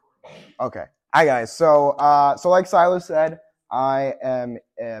Okay. Hi guys. So like Silas said, I am.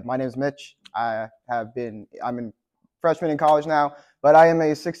 My name is Mitch. I'm a freshman in college now, but I am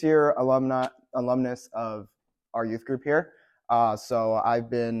a 6-year alumnus of our youth group here. So I've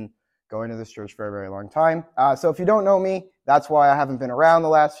been going to this church for a very long time. So if you don't know me, that's why I haven't been around the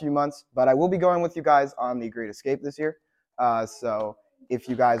last few months. But I will be going with you guys on the Great Escape this year. So if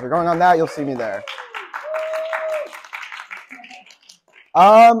you guys are going on that, you'll see me there.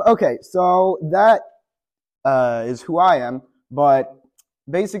 Okay, so that is who I am, but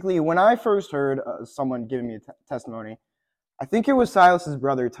basically when I first heard someone giving me a testimony, I think it was Silas's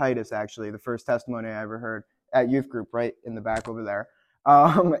brother Titus, actually, the first testimony I ever heard at youth group, right in the back over there.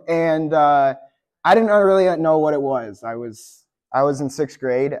 And I didn't really know what it was. I was in 6th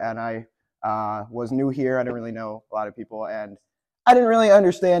grade, and I was new here. I didn't really know a lot of people, and I didn't really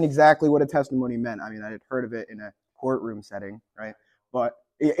understand exactly what a testimony meant. I mean, I had heard of it in a courtroom setting, right? But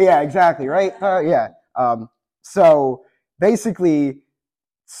yeah, exactly, right? Yeah. So basically,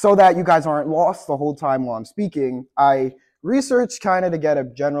 so that you guys aren't lost the whole time while I'm speaking, I researched kind of to get a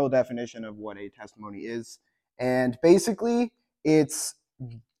general definition of what a testimony is. And basically, it's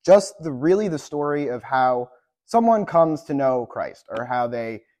just really the story of how someone comes to know Christ or how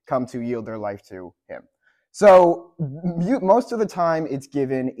they come to yield their life to him. So most of the time, it's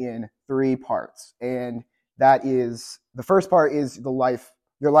given in 3 parts. And that is, the first part is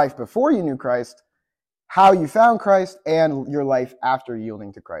your life before you knew Christ, how you found Christ, and your life after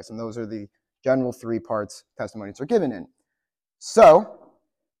yielding to Christ. And those are the general 3 parts testimonies are given in. So,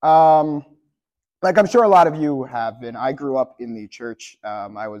 like I'm sure a lot of you have been, I grew up in the church.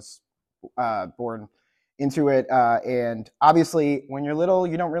 I was born into it. And obviously, when you're little,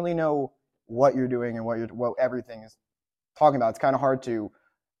 you don't really know what you're doing and what everything is talking about. It's kind of hard to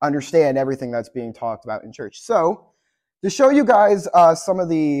understand everything that's being talked about in church. So, to show you guys some of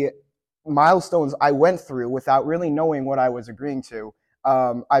the milestones I went through without really knowing what I was agreeing to,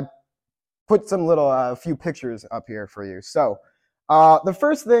 I put some a few pictures up here for you. So, the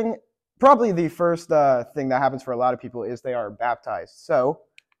first thing, probably the first thing that happens for a lot of people is they are baptized. So,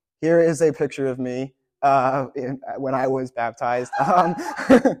 here is a picture of me when I was baptized.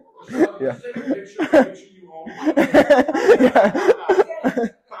 Yeah. Yeah.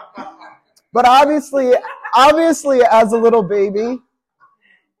 But obviously, as a little baby,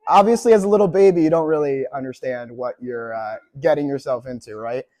 you don't really understand what you're getting yourself into,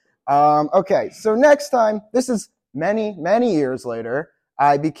 right? Okay, so next time, this is many, many years later,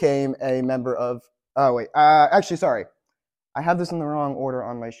 I became a member of, actually, sorry. I have this in the wrong order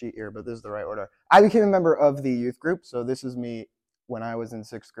on my sheet here, but this is the right order. I became a member of the youth group, so this is me when I was in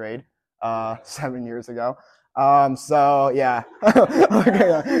 6th grade, 7 years ago. So yeah,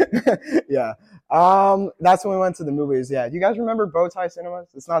 okay, yeah. That's when we went to the movies. Yeah, do you guys remember Bowtie Cinemas?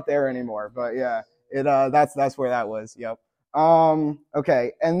 It's not there anymore, but yeah, that's where that was. Yep.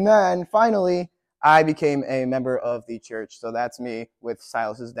 Okay, and then finally, I became a member of the church. So that's me with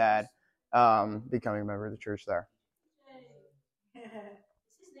Silas's dad, becoming a member of the church there. Is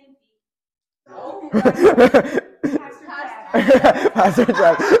his name Pete? Oh, Pastor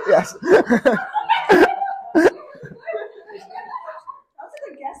Jack, yes.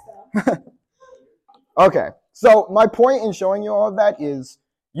 Okay, so my point in showing you all of that is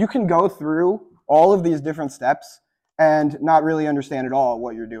you can go through all of these different steps and not really understand at all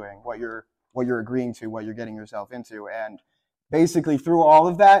what you're doing, what you're agreeing to, what you're getting yourself into. And basically through all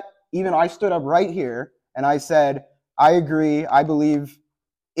of that, even I stood up right here and I said, I agree, I believe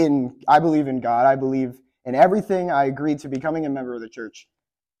in God, I believe in everything, I agreed to becoming a member of the church,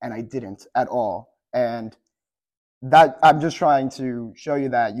 and I didn't at all. And that I'm just trying to show you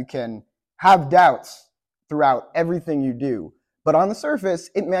that you can have doubts throughout everything you do. But on the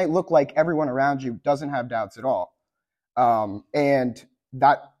surface, it might look like everyone around you doesn't have doubts at all. And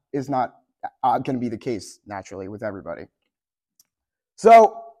that is not going to be the case, naturally, with everybody.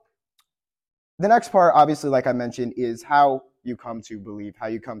 So the next part, obviously, like I mentioned, is how you come to believe, how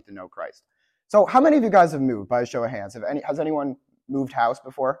you come to know Christ. So how many of you guys have moved, by a show of hands? Has anyone moved house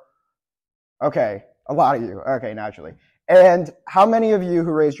before? Okay, a lot of you. Okay, naturally. And how many of you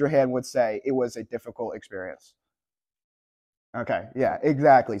who raised your hand would say it was a difficult experience? Okay, yeah,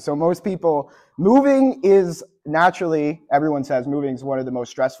 exactly. So most people, moving is naturally, everyone says moving is one of the most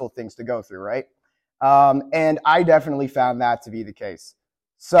stressful things to go through, right? And I definitely found that to be the case.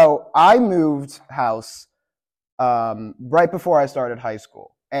 So I moved house right before I started high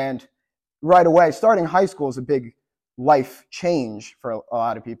school. And right away, starting high school is a big life change for a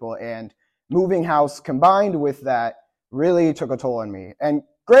lot of people. And moving house combined with that really took a toll on me. And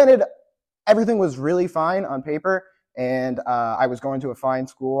granted, everything was really fine on paper. and I was going to a fine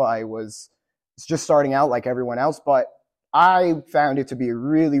school. I was just starting out like everyone else, but I found it to be a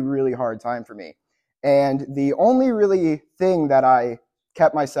really, really hard time for me. And the only really thing that I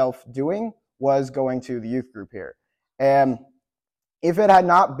kept myself doing was going to the youth group here. And if it had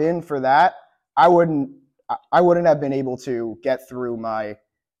not been for that, I wouldn't have been able to get through my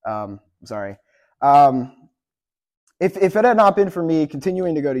if it had not been for me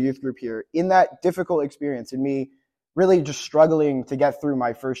continuing to go to youth group here, in that difficult experience, and me really just struggling to get through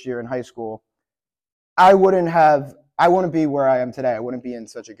my first year in high school, I wouldn't be where I am today. I wouldn't be in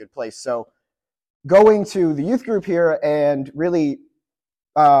such a good place. So going to the youth group here and really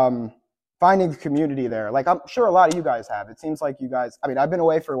finding the community there, like I'm sure a lot of you guys have. It seems like you guys, I mean, I've been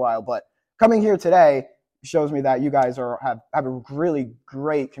away for a while, but coming here today shows me that you guys have a really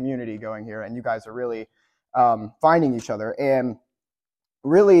great community going here, and you guys are really finding each other. And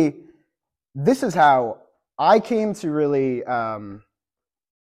really, this is how I came to really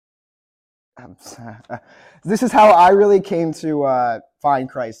this is how I really came to find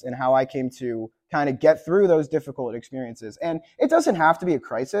Christ, and how I came to kind of get through those difficult experiences. And it doesn't have to be a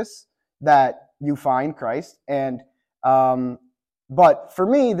crisis that you find Christ. And but for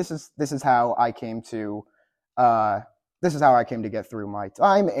me, this is how I came to get through my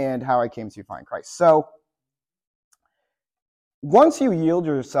time, and how I came to find Christ. So once you yield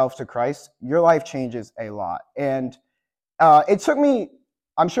yourself to Christ, your life changes a lot. And it took me,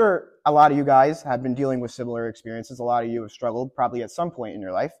 I'm sure a lot of you guys have been dealing with similar experiences. A lot of you have struggled probably at some point in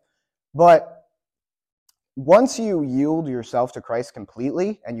your life. But once you yield yourself to Christ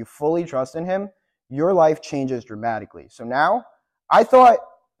completely and you fully trust in him, your life changes dramatically. So now, I thought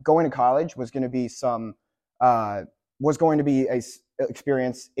going to college was going to be a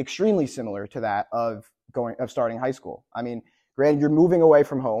experience extremely similar to that of starting high school. I mean, granted, you're moving away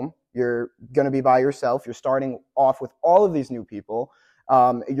from home. You're going to be by yourself. You're starting off with all of these new people.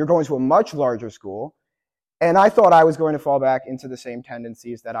 You're going to a much larger school. And I thought I was going to fall back into the same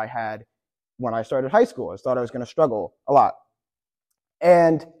tendencies that I had when I started high school. I thought I was going to struggle a lot.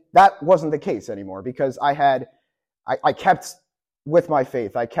 And that wasn't the case anymore, because I kept with my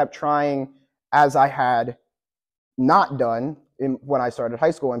faith. I kept trying, as I had not done when I started high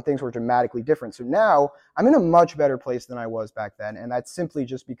school, and things were dramatically different. So now I'm in a much better place than I was back then. And that's simply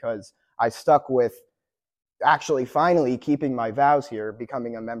just because I stuck with actually finally keeping my vows here,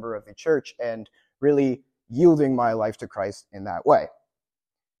 becoming a member of the church, and really yielding my life to Christ in that way.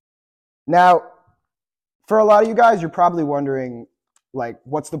 Now, for a lot of you guys, you're probably wondering, like,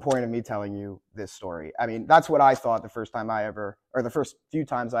 what's the point of me telling you this story? I mean, that's what I thought the first few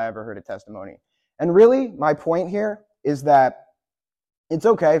times I ever heard a testimony. And really, my point here is that it's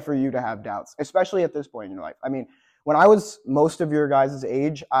okay for you to have doubts, especially at this point in your life. I mean, when I was most of your guys'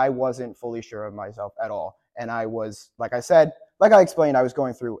 age, I wasn't fully sure of myself at all. And I was, like I explained, I was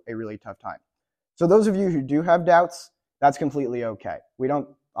going through a really tough time. So those of you who do have doubts, that's completely okay. We don't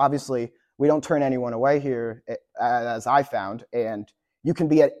turn anyone away here, as I found, and you can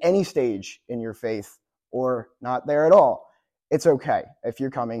be at any stage in your faith or not there at all. It's okay if you're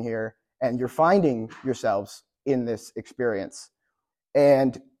coming here and you're finding yourselves in this experience.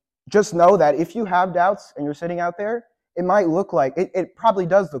 And just know that if you have doubts and you're sitting out there, it might look like, it probably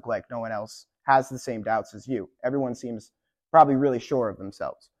does look like no one else has the same doubts as you. Everyone seems probably really sure of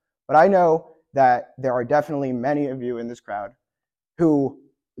themselves. But I know that there are definitely many of you in this crowd who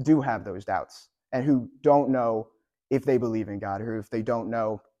do have those doubts, and who don't know if they believe in God, or if they don't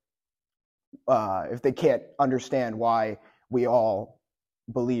know, if they can't understand why we all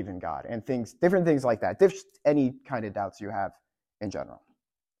believe in God, and different things like that. Just any kind of doubts you have in general.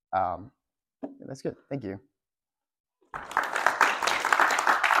 That's good. Thank you.